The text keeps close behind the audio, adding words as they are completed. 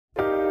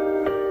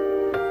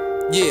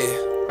Yeah.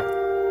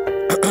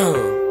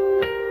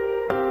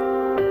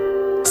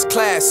 It's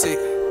classic.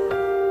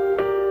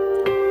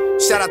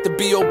 Shout out to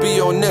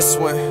B.O.B. on this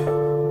one.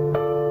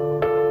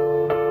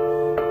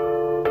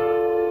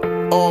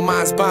 All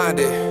minds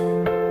bonded.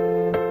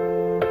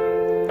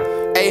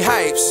 Hey,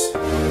 Hypes.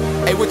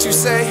 Hey, what you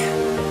say?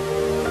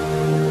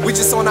 We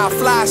just on our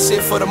fly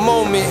shit for the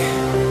moment.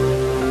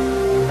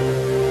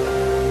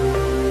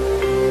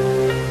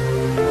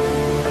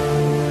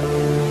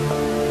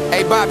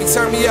 Hey, Bobby,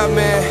 turn me up,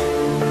 man.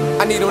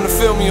 I need him to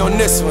feel me on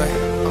this one.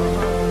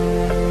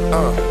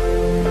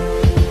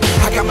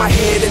 I got my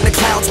head in the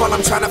clouds while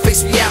I'm trying to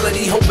face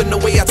reality, hoping the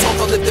way I talk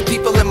will lift the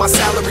people and my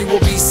salary will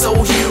be so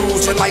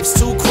huge. And life's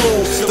too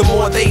cruel. The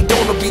more they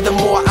don't, it'll be the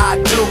more I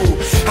do.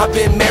 I've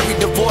been married,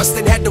 divorced,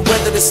 and had to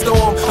weather the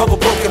storm of a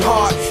broken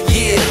heart.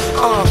 Yeah,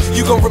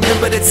 you gon'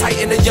 remember the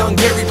Titan, a young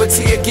Gary, but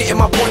here getting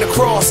my point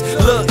across.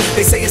 Look,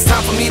 they say it's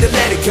time for me to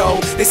let it go.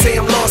 They say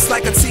I'm lost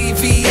like a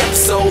TV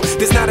episode.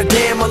 There's not a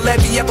damn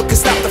levee ever can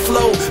stop the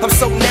flow. I'm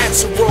so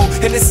natural,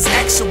 and this is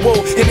actual.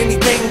 And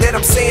anything that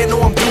I'm saying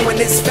or I'm doing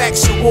is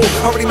factual.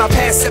 Already my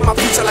past set my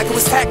future like it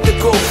was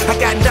tactical. I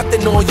got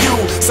nothing on you,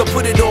 so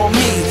put it on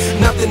me.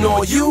 Nothing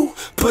on you,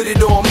 put it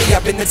on me.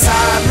 I've been to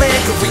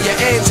Thailand, Korea,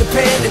 and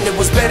Japan, and it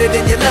was better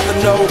than you'll ever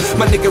know.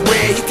 My nigga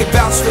Red, he can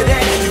vouch for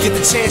that. You get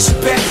the chance, you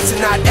bet to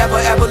not ever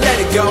let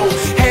it go.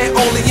 Had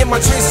only in my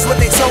dreams is what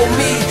they told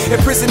me.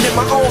 Imprisoned in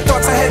my own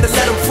thoughts, I had to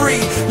let them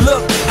free.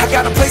 Look, I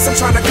got a place I'm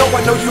trying to go.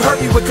 I know you heard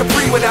me with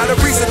Capri. Without a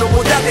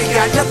reasonable doubt, they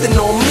got nothing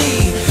on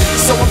me.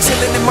 So I'm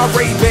chillin' in my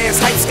Ray-Bans.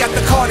 Hypes got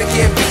the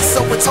cardigan. Beat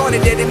so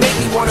retarded that it made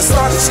me wanna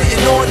start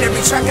shitting on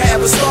every track I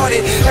ever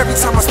started. Every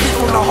time I speak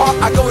from the heart,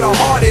 I go the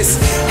hardest.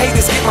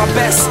 Haters get my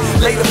best,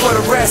 later for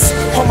the rest.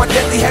 All my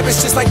deadly habits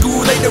just like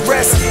Guru lay the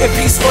rest. In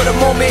peace for the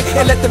moment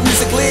and let the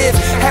music live.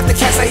 Half the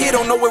cats I hear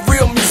don't know what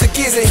real music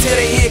is until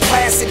they hear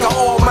classic or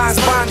all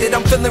minds bonded.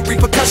 I'm feeling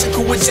repercussion,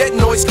 cool with jet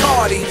noise,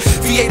 Cardi.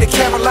 VA to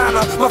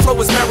Carolina, my flow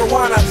is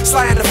marijuana.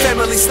 Sly in the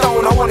family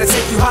stone, I wanna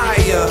take you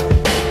higher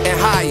and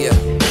higher.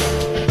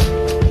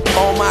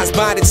 All minds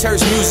bonded,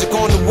 church music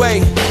on the way.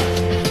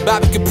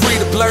 Bobby Capri,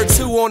 the Blur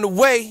 2 on the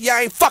way. Y'all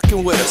ain't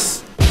fucking with us.